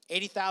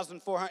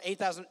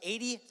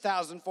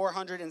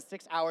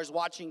 80,406 hours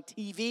watching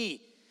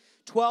TV,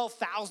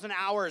 12,000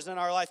 hours in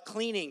our life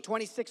cleaning,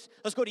 26,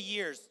 let's go to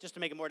years just to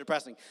make it more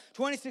depressing,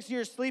 26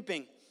 years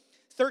sleeping,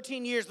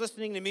 13 years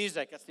listening to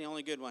music, that's the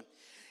only good one,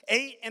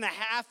 8.5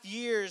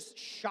 years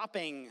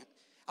shopping,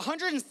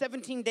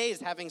 117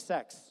 days having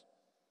sex.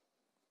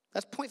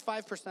 That's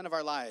 0.5% of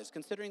our lives.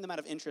 Considering the amount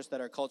of interest that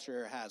our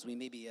culture has, we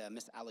may be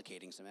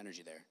misallocating some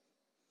energy there.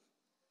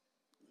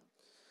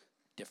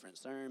 Different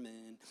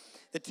sermon.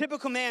 The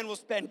typical man will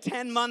spend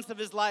 10 months of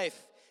his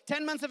life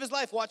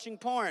watching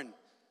porn.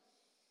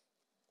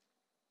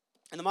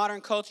 In the modern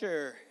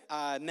culture,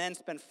 men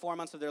spend 4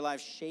 months of their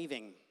lives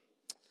shaving.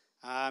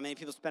 Many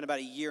people spend about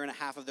 1.5 years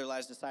of their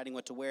lives deciding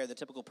what to wear. The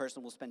typical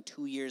person will spend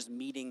 2 years in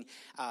meetings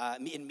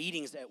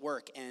at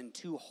work and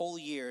 2 whole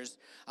years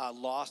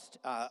lost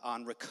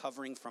on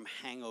recovering from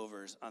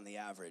hangovers on the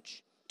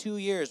average. 2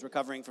 years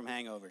recovering from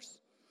hangovers.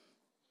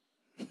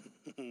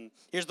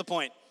 Here's the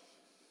point.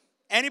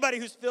 Anybody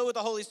who's filled with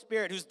the Holy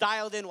Spirit, who's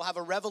dialed in, will have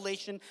a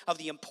revelation of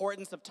the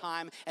importance of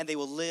time, and they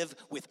will live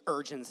with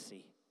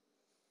urgency.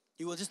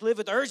 You will just live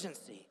with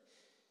urgency.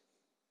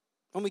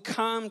 When we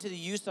come to the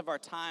use of our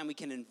time, we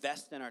can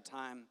invest in our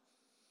time.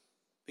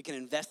 We can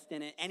invest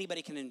in it.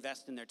 Anybody can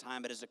invest in their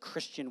time, but as a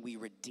Christian, we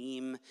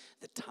redeem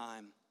the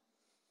time.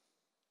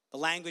 The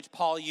language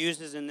Paul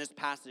uses in this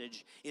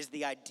passage is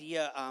the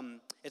idea,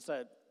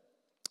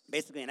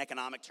 basically an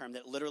economic term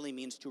that literally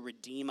means to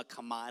redeem a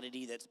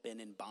commodity that's been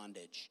in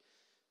bondage.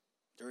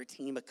 To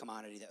redeem a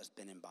commodity that has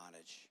been in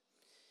bondage.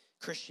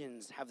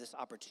 Christians have this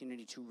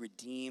opportunity to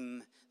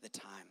redeem the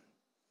time.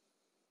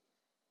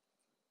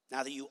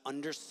 Now that you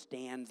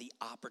understand the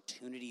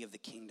opportunity of the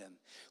kingdom.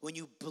 When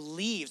you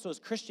believe, so as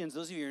Christians,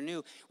 those of you who are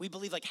new, we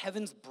believe like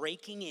heaven's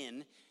breaking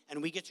in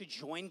and we get to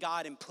join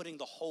God in putting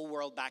the whole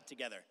world back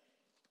together.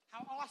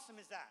 How awesome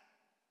is that?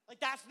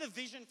 Like that's the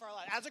vision for our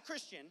life. As a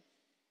Christian,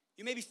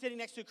 You may be sitting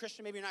next to a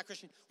Christian, maybe you're not a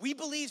Christian. We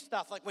believe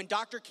stuff like when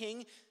Dr.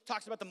 King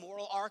talks about the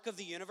moral arc of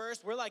the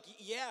universe, we're like,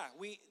 yeah,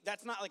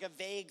 that's not like a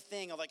vague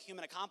thing of like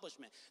human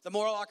accomplishment. The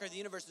moral arc of the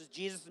universe is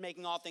Jesus is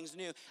making all things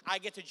new. I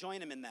get to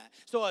join him in that.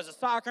 So as a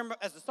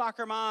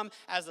soccer mom,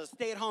 as a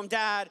stay-at-home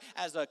dad,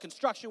 as a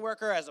construction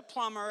worker, as a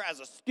plumber, as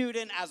a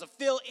student, as a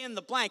fill in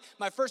the blank,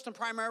 my first and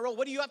primary role,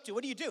 what are you up to?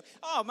 What do you do?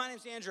 Oh, my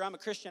name's Andrew. I'm a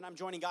Christian. I'm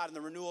joining God in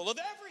the renewal of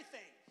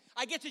everything.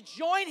 I get to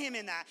join him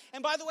in that.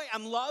 And by the way,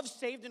 I'm loved,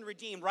 saved, and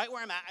redeemed right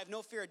where I'm at. I have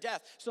no fear of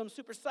death. So I'm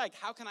super psyched.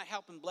 How can I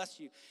help and bless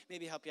you?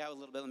 Maybe help you out a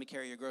little bit. Let me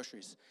carry your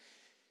groceries.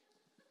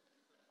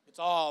 It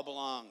all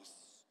belongs.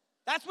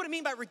 That's what I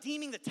mean by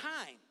redeeming the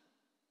time.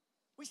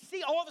 We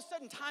see all of a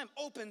sudden time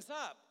opens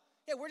up.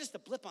 Yeah, we're just a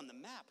blip on the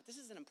map. But this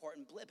is an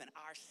important blip in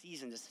our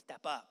season to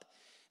step up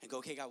and go,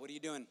 okay, God, what are you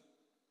doing?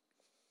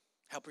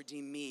 Help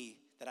redeem me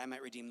that I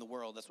might redeem the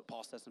world. That's what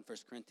Paul says in 1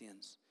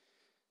 Corinthians.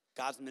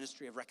 God's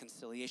ministry of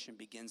reconciliation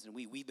begins, and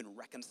we've been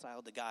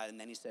reconciled to God. And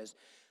then he says,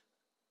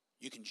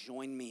 you can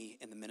join me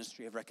in the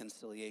ministry of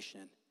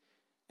reconciliation.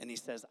 And he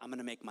says, I'm going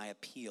to make my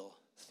appeal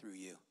through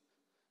you.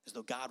 As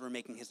though God were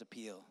making his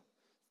appeal.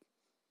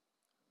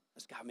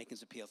 As God making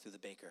his appeal through the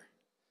baker.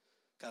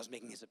 God was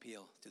making his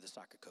appeal through the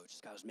soccer coach.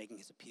 God was making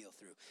his appeal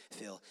through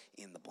fill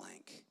in the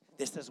blank.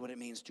 This is what it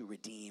means to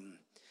redeem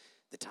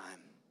the time.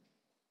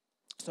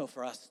 So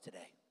for us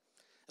today,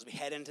 as we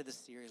head into this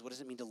series, what does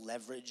it mean to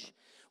leverage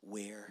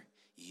where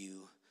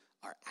you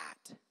are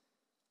at?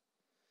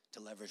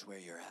 To leverage where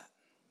you're at.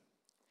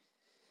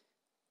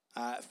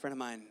 A friend of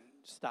mine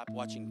stopped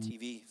watching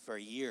TV for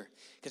a year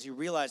because he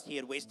realized he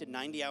had wasted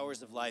 90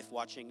 hours of life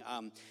watching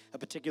a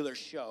particular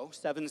show,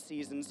 7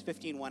 seasons,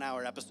 15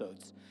 one-hour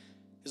episodes.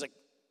 He's like,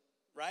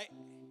 right?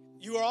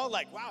 You were all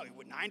like, wow,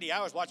 90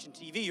 hours watching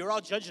TV. You were all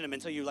judging him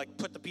until you like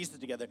put the pieces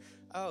together.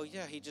 Oh,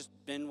 yeah, he just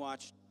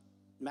binge-watched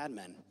Mad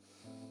Men.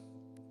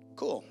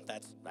 Cool,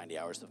 that's 90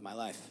 hours of my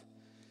life.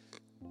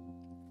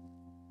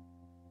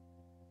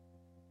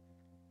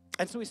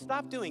 And so he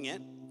stopped doing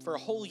it for a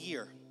whole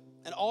year.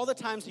 And all the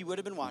times he would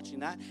have been watching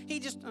that, he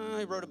just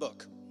he wrote a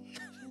book.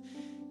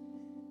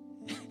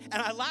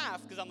 And I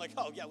laugh because I'm like,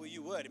 oh, yeah, well,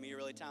 you would. I mean, you're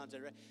really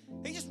talented, right?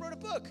 He just wrote a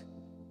book.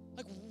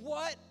 Like,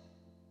 what?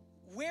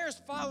 Where as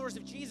followers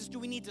of Jesus do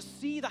we need to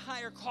see the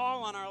higher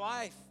call on our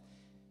life?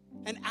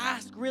 And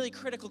ask really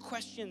critical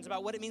questions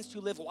about what it means to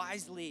live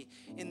wisely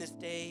in this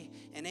day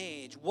and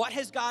age. What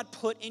has God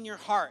put in your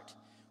heart?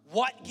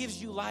 What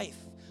gives you life?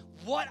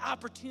 What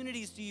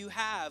opportunities do you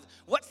have?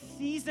 What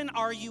season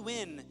are you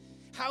in?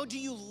 How do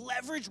you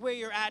leverage where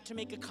you're at to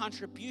make a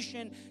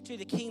contribution to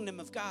the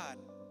kingdom of God?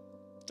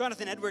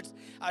 Jonathan Edwards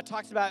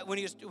talks about when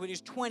he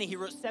was 20, he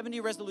wrote 70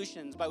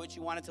 resolutions by which he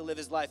wanted to live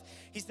his life.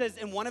 He says,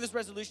 and one of his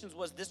resolutions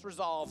was this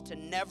resolve to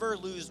never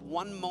lose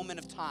one moment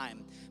of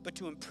time, but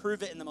to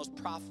improve it in the most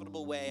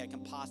profitable way I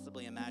can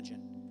possibly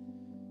imagine.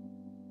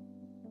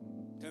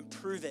 To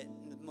improve it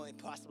in the way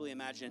possibly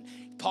imagine.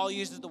 Paul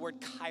uses the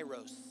word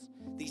kairos.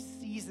 These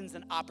seasons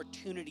and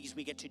opportunities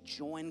we get to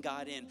join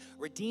God in.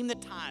 Redeem the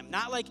time.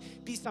 Not like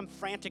be some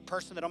frantic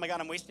person that, oh my God,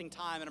 I'm wasting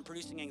time and I'm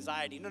producing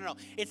anxiety. No.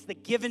 It's the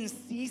given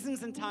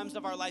seasons and times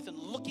of our life and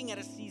looking at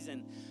a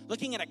season,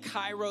 looking at a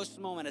kairos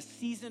moment, a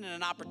season and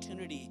an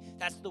opportunity.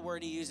 That's the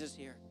word he uses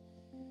here.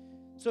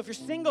 So if you're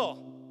single,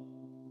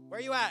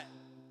 where are you at?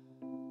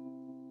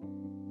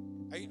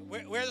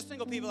 Where are the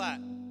single people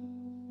at?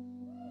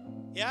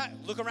 Yeah?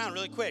 Look around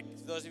really quick,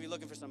 for those of you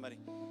looking for somebody.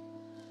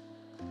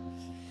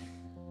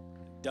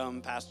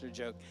 Dumb pastor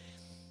joke.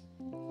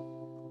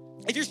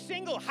 If you're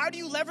single, how do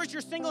you leverage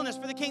your singleness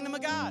for the kingdom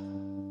of God?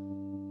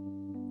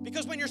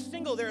 Because when you're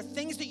single, there are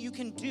things that you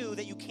can do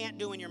that you can't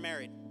do when you're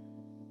married.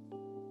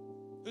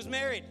 Who's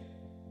married?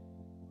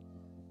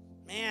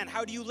 Man,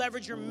 how do you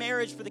leverage your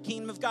marriage for the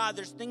kingdom of God?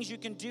 There's things you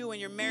can do when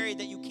you're married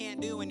that you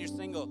can't do when you're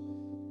single.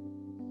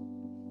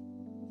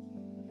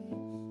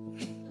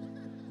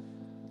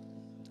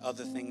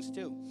 Other things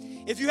too.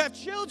 If you have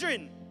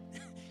children,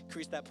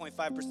 increase that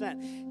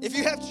 0.5%. If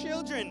you have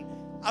children,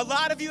 a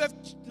lot of you have,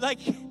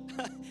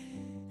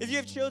 if you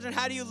have children,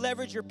 how do you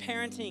leverage your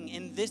parenting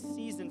in this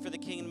season for the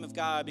kingdom of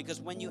God?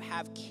 Because when you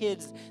have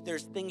kids,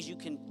 there's things you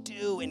can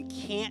do and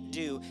can't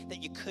do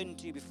that you couldn't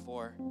do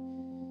before.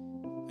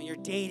 When you're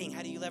dating,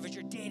 how do you leverage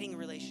your dating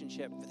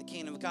relationship for the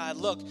kingdom of God?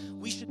 Look,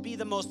 we should be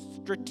the most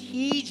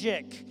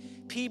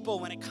strategic people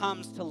when it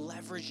comes to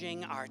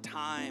leveraging our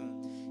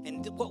time.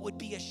 And what would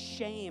be a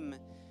shame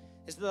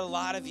is that a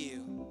lot of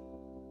you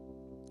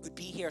would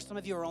be here. Some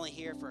of you are only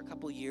here for a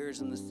couple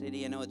years in the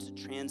city. I know it's a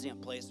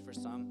transient place for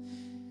some.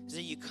 Is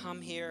that you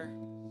come here,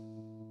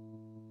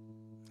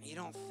 you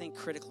don't think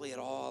critically at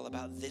all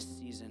about this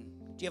season.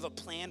 Do you have a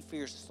plan for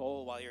your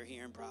soul while you're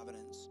here in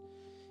Providence?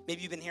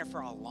 Maybe you've been here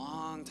for a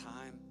long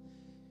time.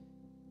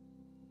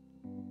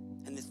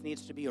 And this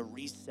needs to be a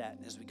reset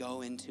as we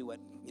go into what,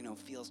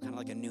 feels kind of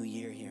like a new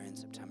year here in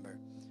September.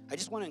 I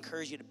just want to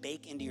encourage you to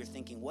bake into your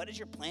thinking, what is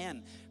your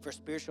plan for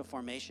spiritual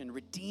formation?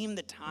 Redeem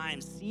the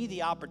time, see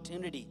the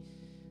opportunity,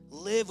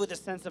 live with a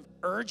sense of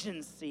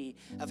urgency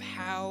of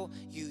how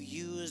you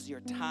use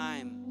your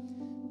time.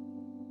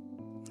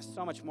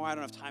 so much more I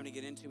don't have time to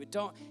get into. But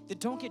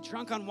don't get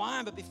drunk on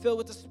wine, but be filled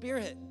with the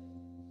Spirit.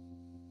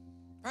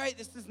 Right?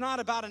 This is not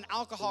about an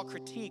alcohol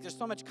critique. There's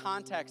so much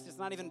context. It's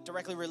not even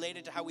directly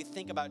related to how we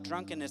think about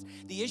drunkenness.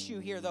 The issue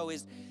here, though,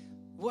 is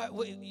what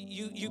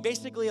you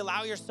basically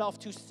allow yourself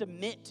to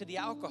submit to the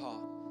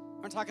alcohol.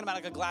 We're talking about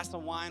like a glass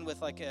of wine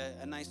with like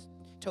a nice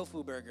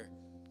tofu burger.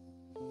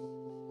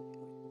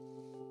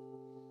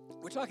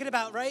 We're talking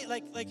about, right,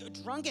 like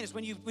drunkenness.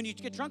 When you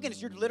get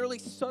drunkenness, you're literally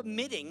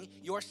submitting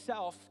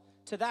yourself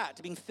to that,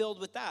 to being filled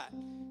with that.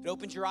 It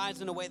opens your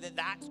eyes in a way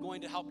that's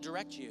going to help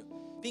direct you.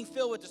 Being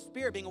filled with the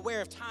Spirit, being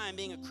aware of time,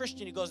 being a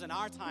Christian who goes in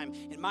our time,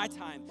 in my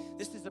time.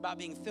 This is about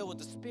being filled with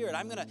the Spirit.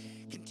 I'm going to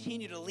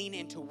continue to lean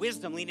into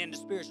wisdom, lean into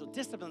spiritual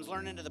disciplines,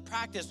 learn into the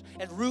practice,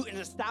 and root and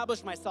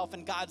establish myself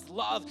in God's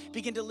love,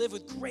 begin to live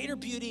with greater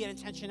beauty and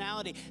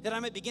intentionality, that I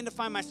might begin to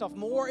find myself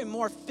more and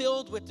more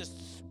filled with the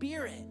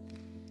Spirit.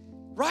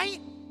 Right?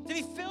 To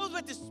be filled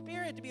with the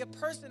Spirit, to be a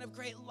person of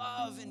great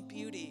love and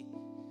beauty.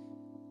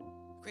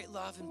 Great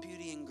love and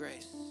beauty and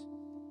grace.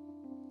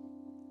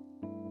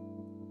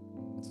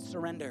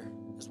 Surrender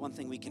is one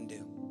thing we can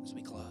do as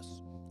we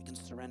close. You can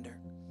surrender.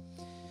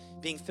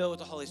 Being filled with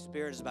the Holy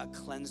Spirit is about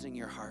cleansing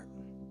your heart.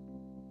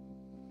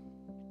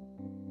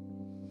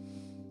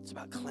 It's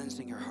about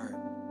cleansing your heart.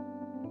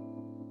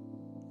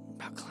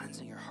 About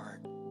cleansing your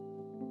heart.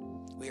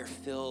 We are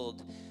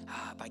filled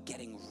by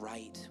getting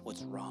right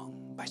what's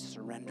wrong, by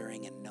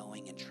surrendering and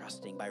knowing and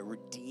trusting, by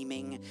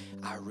redeeming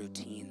our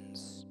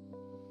routines.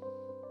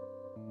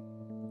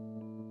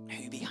 May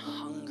we be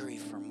hungry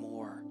for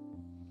more.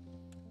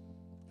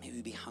 May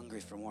we be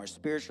hungry for more.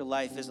 Spiritual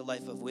life is a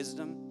life of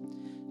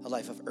wisdom, a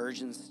life of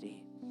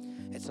urgency.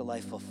 It's a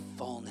life of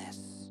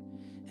fullness,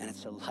 and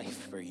it's a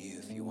life for you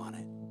if you want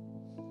it.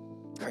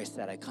 Christ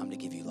said, I come to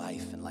give you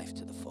life and life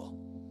to the full.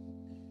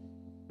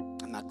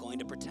 I'm not going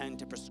to pretend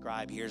to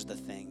prescribe, here's the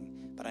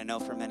thing, but I know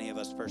for many of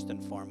us, first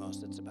and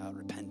foremost, it's about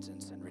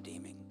repentance and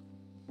redeeming.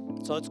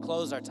 So let's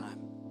close our time.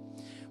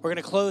 We're going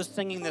to close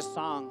singing this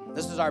song.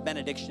 This is our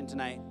benediction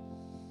tonight.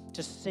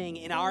 To sing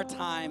in our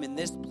time, in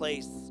this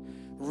place,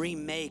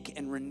 remake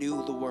and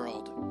renew the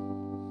world.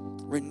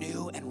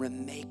 Renew and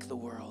remake the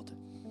world.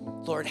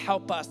 Lord,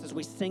 help us as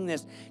we sing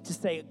this to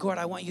say, God,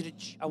 I want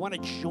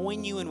to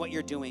join you in what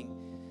you're doing.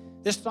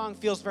 This song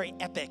feels very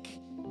epic,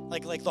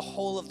 like the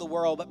whole of the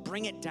world, but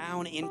bring it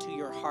down into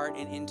your heart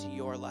and into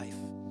your life,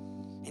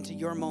 into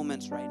your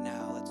moments right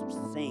now. Let's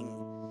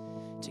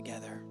sing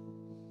together.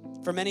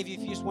 For many of you,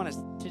 if you just want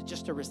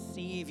to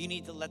receive, you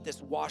need to let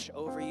this wash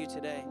over you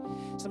today.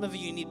 Some of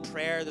you need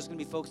prayer. There's going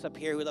to be folks up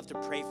here who would love to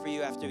pray for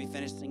you after we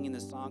finish singing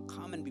this song.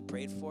 Come and be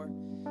prayed for.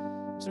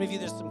 Some of you,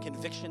 there's some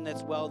conviction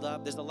that's welled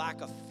up. There's a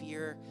lack of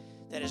fear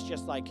that is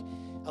just like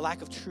a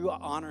lack of true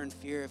honor and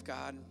fear of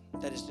God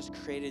that has just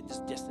created this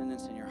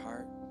dissonance in your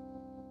heart.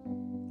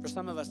 For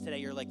some of us today,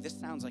 you're like, this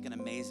sounds like an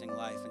amazing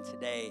life, and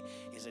today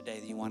is a day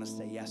that you want to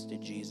say yes to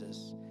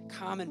Jesus.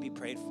 Come and be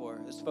prayed for.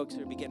 There's folks who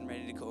will be getting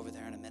ready to go over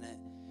there in a minute.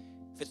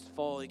 If it's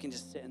full, you can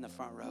just sit in the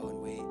front row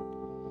and wait.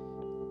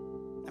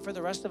 And for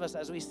the rest of us,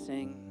 as we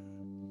sing,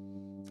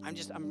 I'm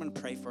going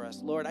to pray for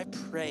us. Lord, I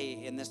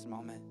pray in this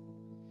moment,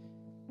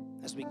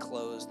 as we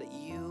close, that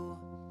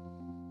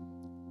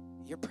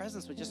your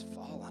presence would just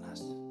fall on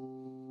us.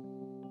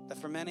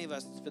 That for many of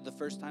us, for the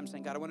first time,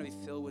 saying, God, I want to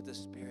be filled with the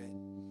Spirit.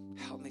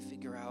 Help me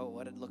figure out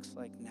what it looks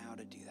like now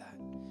to do that.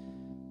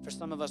 For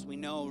some of us, we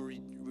know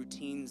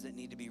routines that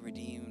need to be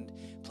redeemed,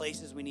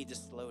 places we need to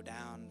slow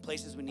down,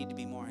 places we need to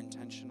be more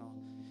intentional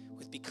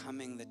with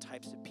becoming the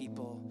types of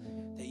people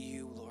that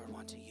you, Lord,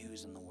 want to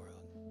use in the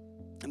world.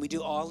 And we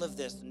do all of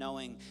this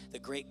knowing the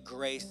great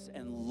grace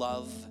and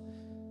love,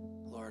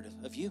 Lord,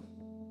 of you.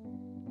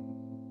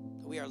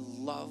 That we are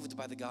loved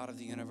by the God of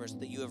the universe,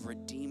 that you have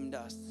redeemed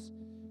us.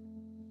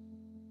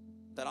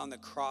 That on the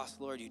cross,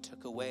 Lord, you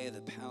took away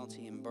the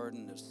penalty and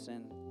burden of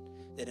sin.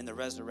 That in the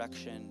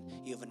resurrection,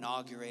 you have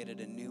inaugurated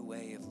a new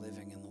way of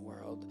living in the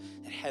world.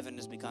 That heaven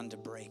has begun to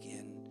break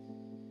in.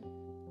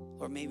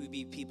 Lord, may we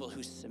be people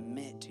who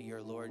submit to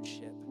your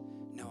lordship,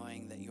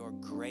 knowing that your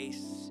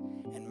grace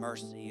and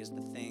mercy is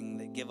the thing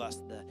that give us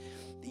the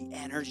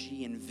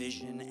energy and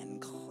vision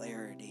and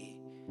clarity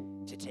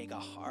to take a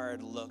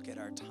hard look at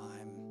our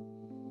time.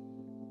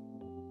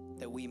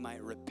 That we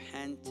might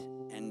repent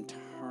and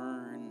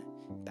turn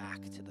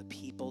back to the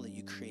people that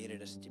you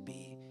created us to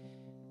be,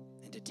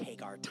 and to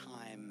take our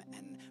time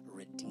and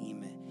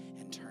redeem it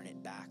and turn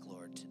it back,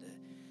 Lord, to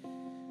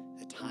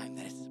the time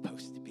that it's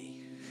supposed to be.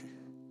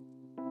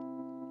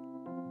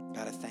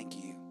 God, I thank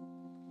you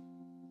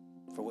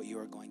for what you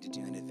are going to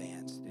do in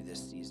advance through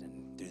this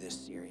season, through this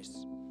series.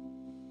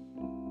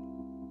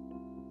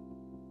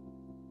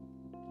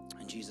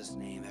 In Jesus'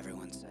 name, everyone.